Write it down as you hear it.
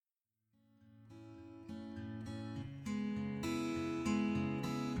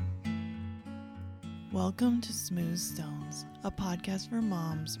Welcome to Smooth Stones, a podcast for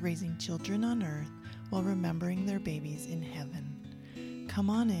moms raising children on earth while remembering their babies in heaven. Come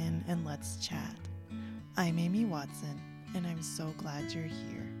on in and let's chat. I'm Amy Watson, and I'm so glad you're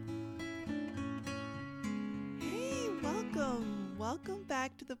here. Hey, welcome. Welcome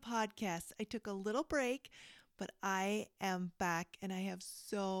back to the podcast. I took a little break, but I am back and I have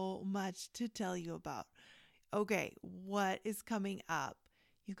so much to tell you about. Okay, what is coming up?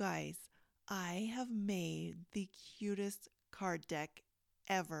 You guys, I have made the cutest card deck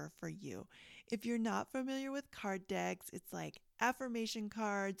ever for you. If you're not familiar with card decks, it's like affirmation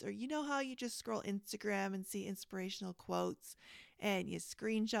cards, or you know how you just scroll Instagram and see inspirational quotes and you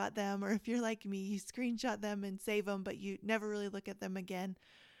screenshot them, or if you're like me, you screenshot them and save them, but you never really look at them again.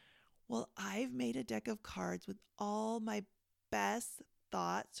 Well, I've made a deck of cards with all my best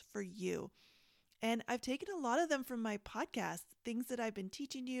thoughts for you. And I've taken a lot of them from my podcast, things that I've been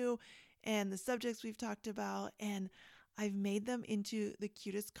teaching you and the subjects we've talked about, and I've made them into the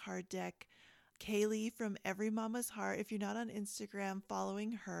cutest card deck. Kaylee from Every Mama's Heart, if you're not on Instagram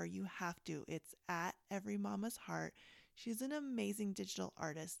following her, you have to. It's at Every Mama's Heart. She's an amazing digital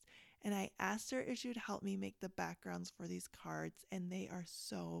artist, and I asked her if she would help me make the backgrounds for these cards, and they are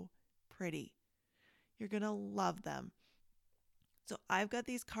so pretty. You're going to love them. So I've got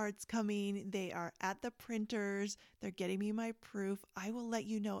these cards coming. They are at the printers. They're getting me my proof. I will let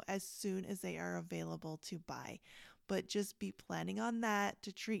you know as soon as they are available to buy. But just be planning on that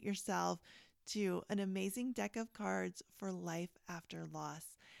to treat yourself to an amazing deck of cards for life after loss.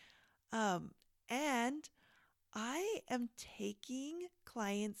 And I am taking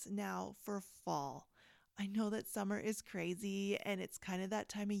clients now for fall. I know that summer is crazy and it's kind of that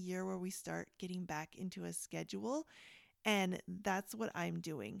time of year where we start getting back into a schedule. And that's what I'm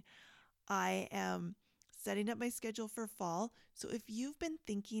doing. I am setting up my schedule for fall. So if you've been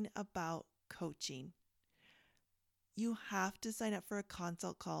thinking about coaching, you have to sign up for a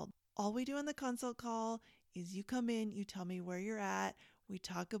consult call. All we do on the consult call is you come in, you tell me where you're at. We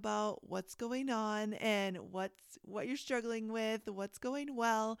talk about what's going on and what you're struggling with, what's going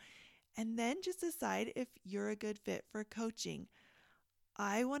well, and then just decide if you're a good fit for coaching.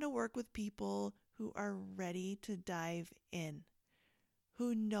 I want to work with people who are ready to dive in,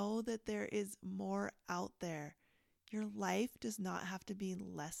 who know that there is more out there. Your life does not have to be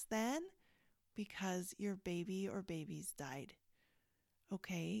less than because your baby or babies died.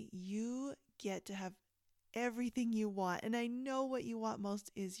 Okay, you get to have everything you want, and I know what you want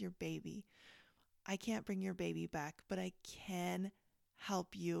most is your baby. I can't bring your baby back, but I can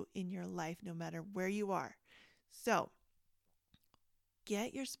help you in your life no matter where you are. So,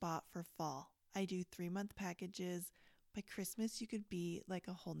 get your spot for fall. I do 3-month packages. By Christmas, you could be like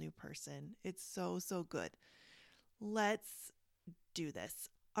a whole new person. It's so, so good. Let's do this.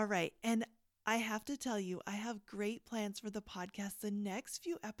 All right. And I have to tell you, I have great plans for the podcast. The next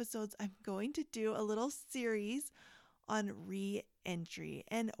few episodes, I'm going to do a little series on re-entry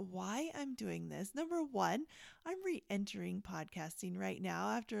and why I'm doing this. Number one, I'm re-entering podcasting right now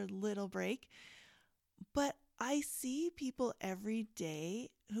after a little break, but I see people every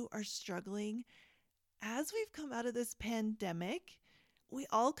day who are struggling. As we've come out of this pandemic, we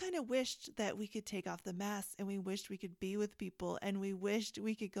all kind of wished that we could take off the masks, and we wished we could be with people, and we wished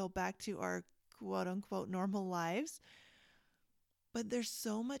we could go back to our quote unquote normal lives. But there's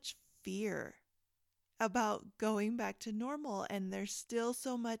so much fear about going back to normal, and there's still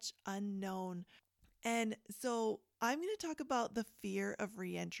so much unknown. And so I'm going to talk about the fear of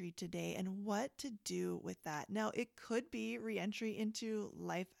reentry today and what to do with that. Now, it could be reentry into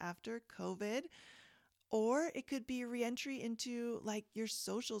life after COVID, or it could be reentry into like your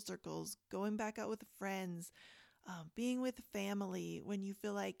social circles, going back out with friends, being with family when you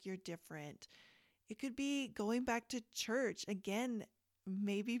feel like you're different. It could be going back to church again,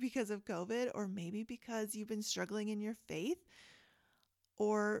 maybe because of COVID, or maybe because you've been struggling in your faith,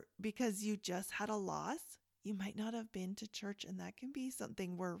 or because you just had a loss. You might not have been to church, and that can be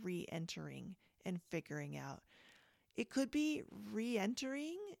something we're re-entering and figuring out. It could be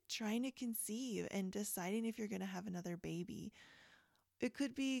re-entering, trying to conceive and deciding if you're going to have another baby. It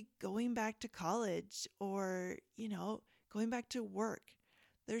could be going back to college or, going back to work.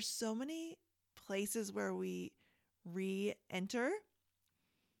 There's so many places where we re-enter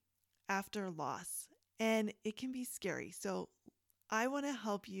after loss, and it can be scary. So I want to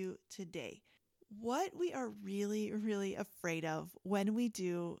help you today. What we are really, really afraid of when we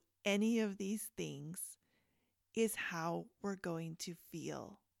do any of these things is how we're going to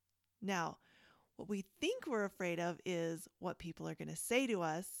feel. Now, what we think we're afraid of is what people are going to say to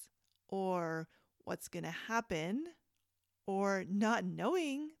us, or what's going to happen, or not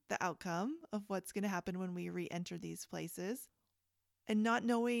knowing the outcome of what's going to happen when we re enter these places, and not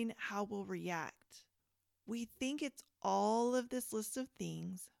knowing how we'll react. We think it's all of this list of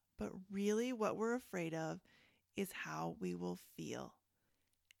things, but really what we're afraid of is how we will feel.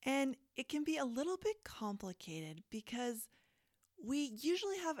 And it can be a little bit complicated because we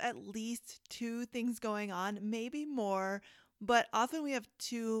usually have at least two things going on, maybe more, but often we have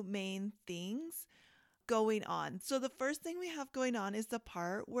two main things going on. So the first thing we have going on is the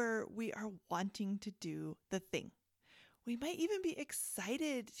part where we are wanting to do the thing. We might even be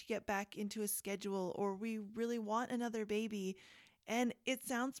excited to get back into a schedule, or we really want another baby. And it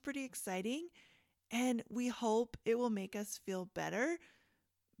sounds pretty exciting. And we hope it will make us feel better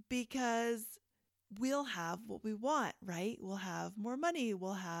because we'll have what we want, right? We'll have more money.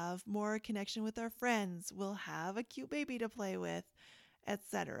 We'll have more connection with our friends. We'll have a cute baby to play with,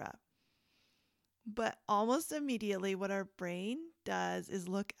 etc. But almost immediately, what our brain does is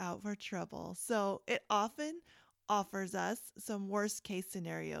look out for trouble. So it often offers us some worst case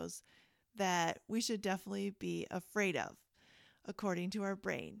scenarios that we should definitely be afraid of, according to our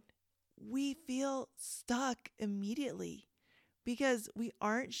brain. We feel stuck immediately because we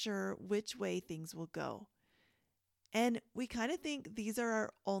aren't sure which way things will go. And we kind of think these are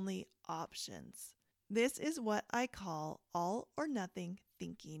our only options. This is what I call all or nothing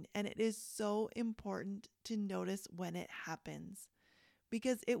thinking, and it is so important to notice when it happens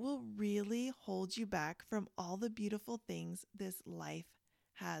because it will really hold you back from all the beautiful things this life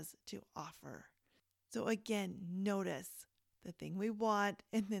has to offer. So again, notice the thing we want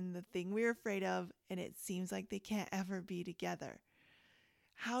and then the thing we're afraid of, and it seems like they can't ever be together.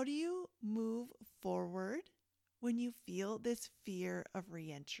 How do you move forward when you feel this fear of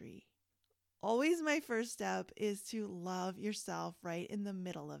reentry? Always my first step is to love yourself right in the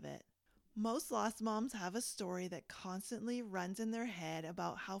middle of it. Most lost moms have a story that constantly runs in their head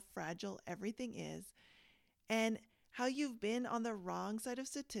about how fragile everything is and how you've been on the wrong side of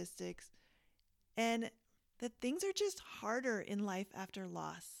statistics and that things are just harder in life after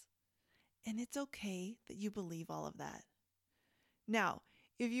loss. And it's okay that you believe all of that. Now,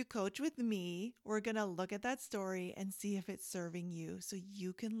 if you coach with me, we're going to look at that story and see if it's serving you so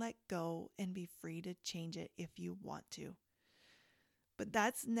you can let go and be free to change it if you want to. But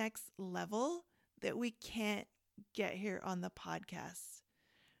that's next level that we can't get here on the podcast.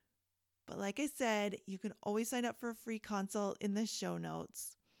 But like I said, you can always sign up for a free consult in the show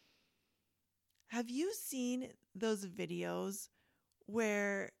notes. Have you seen those videos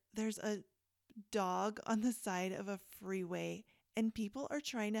where there's a dog on the side of a freeway and people are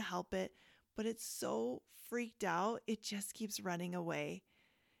trying to help it, but it's so freaked out, it just keeps running away?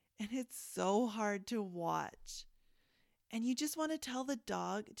 And it's so hard to watch. And you just want to tell the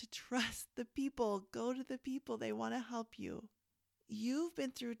dog to trust the people, go to the people, they want to help you. You've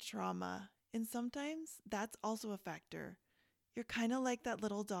been through trauma, and sometimes that's also a factor. You're kind of like that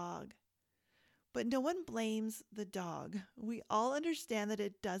little dog. But no one blames the dog. We all understand that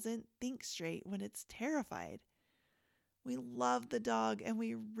it doesn't think straight when it's terrified. We love the dog and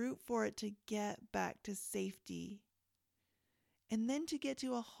we root for it to get back to safety. And then to get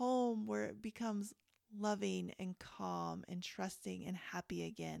to a home where it becomes loving and calm and trusting and happy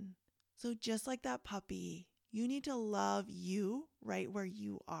again. So just like that puppy, you need to love you right where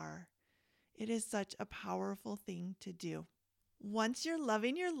you are. It is such a powerful thing to do. Once you're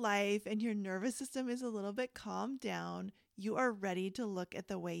loving your life and your nervous system is a little bit calmed down, you are ready to look at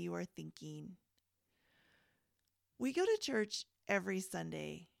the way you are thinking. We go to church every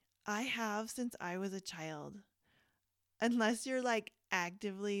Sunday. I have since I was a child. Unless you're like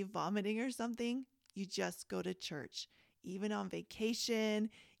actively vomiting or something, you just go to church. Even on vacation,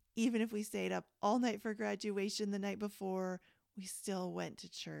 even if we stayed up all night for graduation the night before, we still went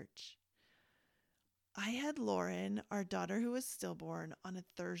to church. I had Lauren, our daughter who was stillborn, on a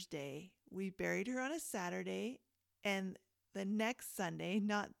Thursday. We buried her on a Saturday, and the next Sunday,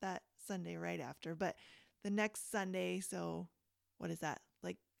 not that Sunday right after, but the next Sunday, so what is that,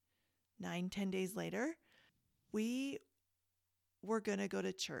 like 9-10 days later, we were going to go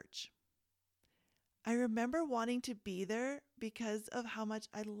to church. I remember wanting to be there because of how much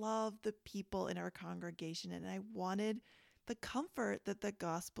I love the people in our congregation, and I wanted the comfort that the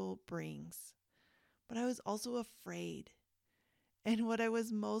gospel brings. But I was also afraid. And what I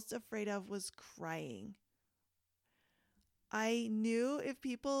was most afraid of was crying. I knew if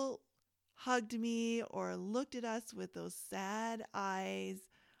people hugged me or looked at us with those sad eyes,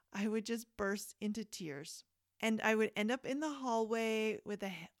 I would just burst into tears. And I would end up in the hallway with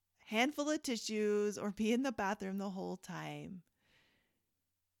a handful of tissues or be in the bathroom the whole time.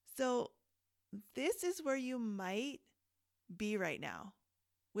 So this is where you might be right now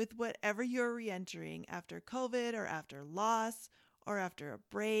with whatever you're reentering after COVID or after loss or after a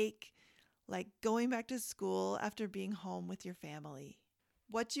break, like going back to school after being home with your family.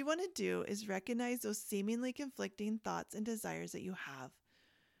 What you want to do is recognize those seemingly conflicting thoughts and desires that you have.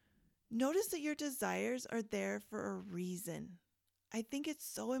 Notice that your desires are there for a reason. I think it's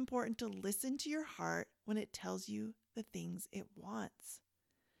so important to listen to your heart when it tells you the things it wants.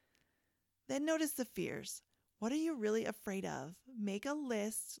 Then notice the fears. What are you really afraid of? Make a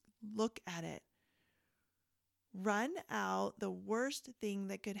list, look at it. Run out the worst thing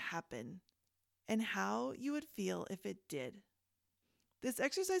that could happen and how you would feel if it did. This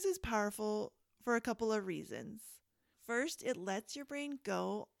exercise is powerful for a couple of reasons. First, it lets your brain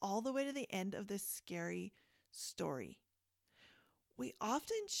go all the way to the end of this scary story. We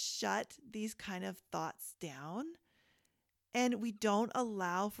often shut these kind of thoughts down and we don't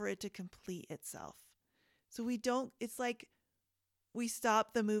allow for it to complete itself. So it's like we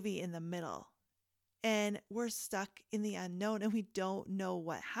stop the movie in the middle and we're stuck in the unknown and we don't know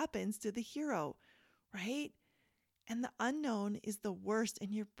what happens to the hero, right? And the unknown is the worst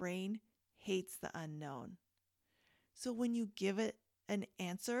and your brain hates the unknown. So when you give it an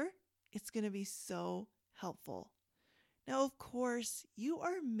answer, it's going to be so helpful. Now, of course, you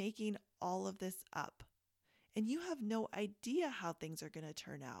are making all of this up and you have no idea how things are going to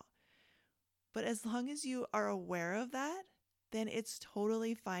turn out. But as long as you are aware of that, then it's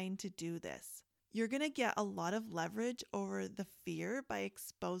totally fine to do this. You're going to get a lot of leverage over the fear by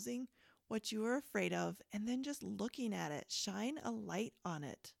exposing what you are afraid of and then just looking at it. Shine a light on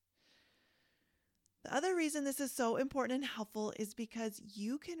it. The other reason this is so important and helpful is because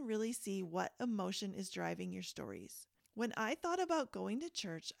you can really see what emotion is driving your stories. When I thought about going to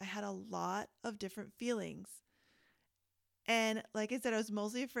church, I had a lot of different feelings. And like I said, I was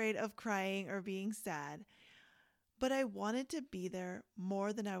mostly afraid of crying or being sad, but I wanted to be there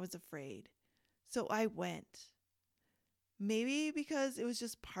more than I was afraid. So I went. Maybe because it was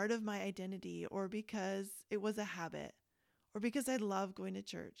just part of my identity or because it was a habit or because I love going to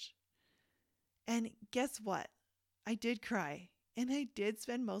church. And guess what? I did cry and I did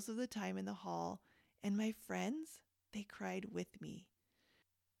spend most of the time in the hall and my friends, they cried with me.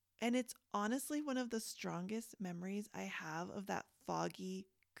 And it's honestly one of the strongest memories I have of that foggy,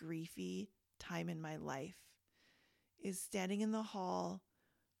 griefy time in my life is standing in the hall,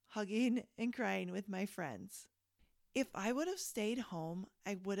 hugging and crying with my friends. If I would have stayed home,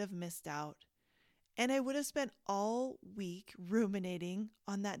 I would have missed out. And I would have spent all week ruminating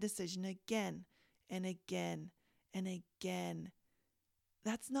on that decision again and again and again.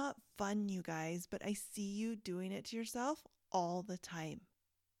 That's not fun, you guys, but I see you doing it to yourself all the time.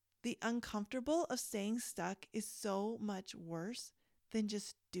 The uncomfortable of staying stuck is so much worse than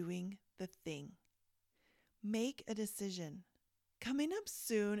just doing the thing. Make a decision. Coming up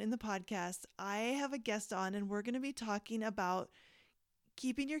soon in the podcast, I have a guest on and we're going to be talking about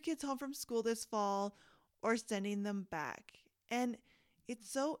keeping your kids home from school this fall or sending them back. And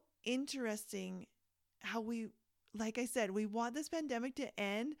it's so interesting how like I said, we want this pandemic to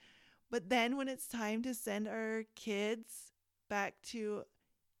end, but then when it's time to send our kids back to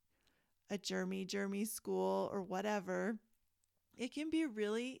a germy school or whatever, it can be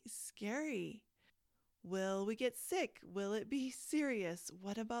really scary. Will we get sick? Will it be serious?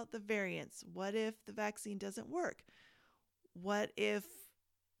 What about the variants? What if the vaccine doesn't work? What if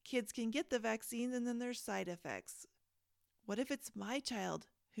kids can get the vaccine and then there's side effects? What if it's my child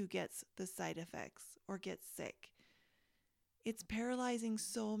who gets the side effects or gets sick? It's paralyzing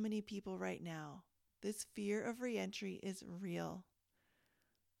so many people right now. This fear of reentry is real.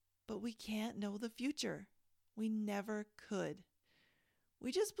 But we can't know the future. We never could.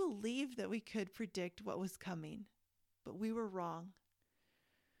 We just believed that we could predict what was coming, but we were wrong.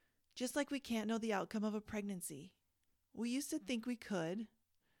 Just like we can't know the outcome of a pregnancy. We used to think we could,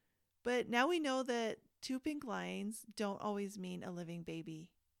 but now we know that 2 pink lines don't always mean a living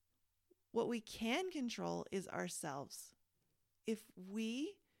baby. What we can control is ourselves. If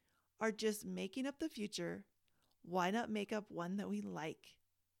we are just making up the future, why not make up one that we like?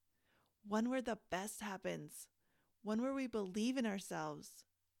 One where the best happens. One where we believe in ourselves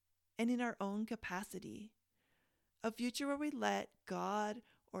and in our own capacity. A future where we let God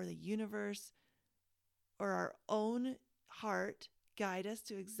or the universe or our own heart guide us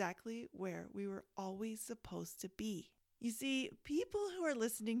to exactly where we were always supposed to be. You see, people who are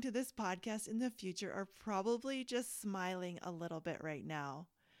listening to this podcast in the future are probably just smiling a little bit right now,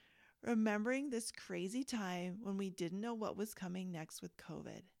 remembering this crazy time when we didn't know what was coming next with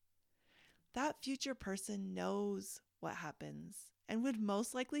COVID. That future person knows what happens and would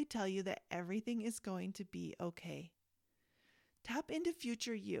most likely tell you that everything is going to be okay. Tap into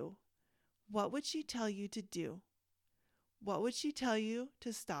future you. What would she tell you to do? What would she tell you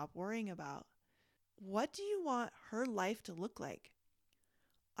to stop worrying about? What do you want her life to look like?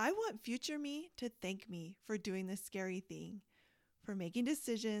 I want future me to thank me for doing this scary thing, for making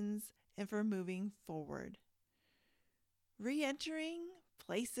decisions, and for moving forward. Re-entering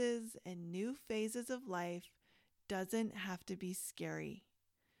places and new phases of life doesn't have to be scary.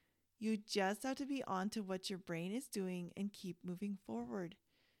 You just have to be on to what your brain is doing and keep moving forward.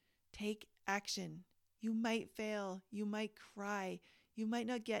 Take action. You might fail. You might cry. You might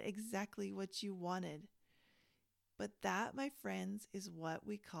not get exactly what you wanted. But that, my friends, is what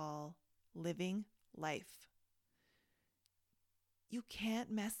we call living life. You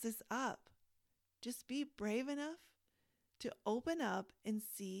can't mess this up. Just be brave enough to open up and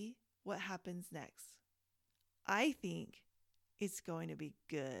see what happens next. I think it's going to be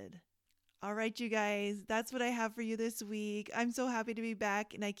good. All right, you guys, that's what I have for you this week. I'm so happy to be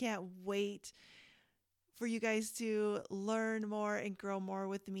back, and I can't wait for you guys to learn more and grow more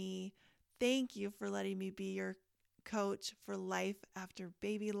with me. Thank you for letting me be your coach for life after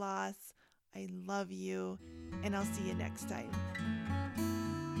baby loss. I love you, and I'll see you next time.